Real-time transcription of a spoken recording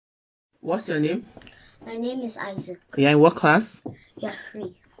What's your name? My name is Isaac. Yeah, in what class? Yeah,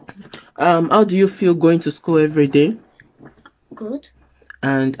 3. How do you feel going to school every day? Good.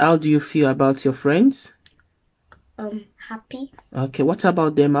 And how do you feel about your friends? Happy. Okay, what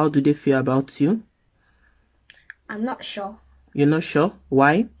about them? How do they feel about you? I'm not sure. You're not sure?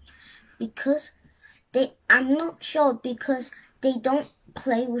 Why? I'm not sure because they don't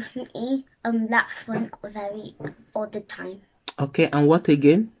play with me that fun all the time. Okay, and what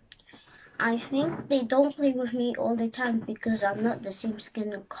again? I think they don't play with me all the time because I'm not the same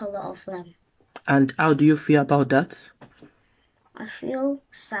skin and color of them. And how do you feel about that? I feel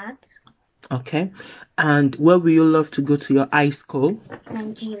sad. Okay, and where will you love to go to your high school?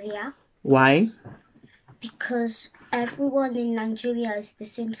 Nigeria. Why? Because everyone in Nigeria is the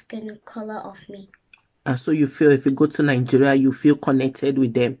same skin and color of me. And so you feel if you go to Nigeria, you feel connected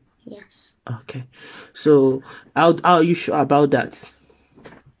with them? Yes. Okay. So how are you sure about that?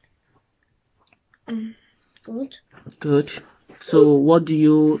 Good. Good. So what do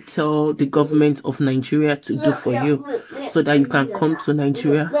you tell the government of Nigeria to do for you so that you can come to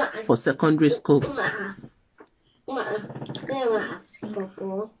Nigeria for secondary school? Why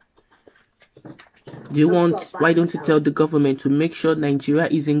don't you tell the government to make sure Nigeria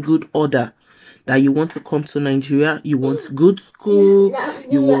is in good order? That you want to come to Nigeria, you want good school,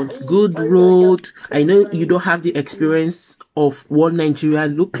 you want good road. I know you don't have the experience of what Nigeria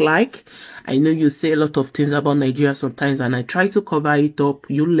look like. I know you say a lot of things about Nigeria sometimes, and I try to cover it up.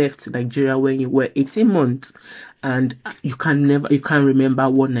 You left Nigeria when you were 18 months, and you can't remember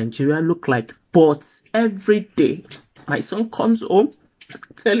what Nigeria looked like. But every day, my son comes home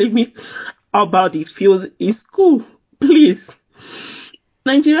telling me about the feels in school. Please,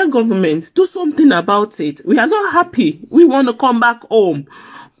 Nigerian government, do something about it. We are not happy. We want to come back home,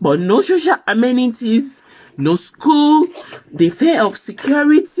 but no social amenities, no school, the fear of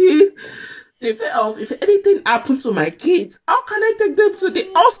security, the fear of if anything happened to my kids, how can I take them to the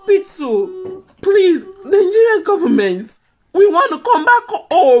hospital? Please, Nigerian government, we want to come back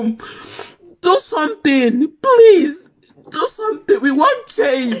home. Do something, please. Do something. We want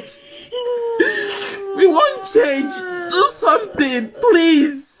change. We want change. Do something,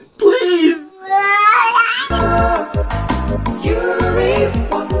 please. Please. You reap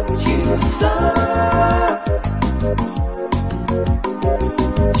what you sow.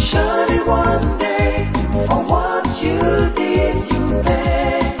 Surely one day for what you did you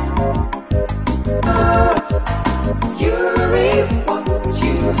pay. You reap what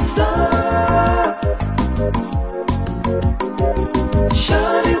you sow.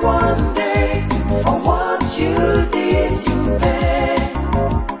 Surely one day for what you did you pay.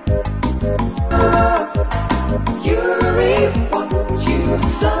 You reap what you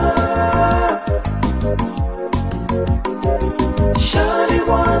sow. Surely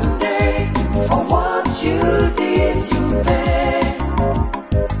one day for what you did you pay.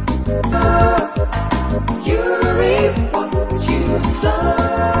 You reap what you sow.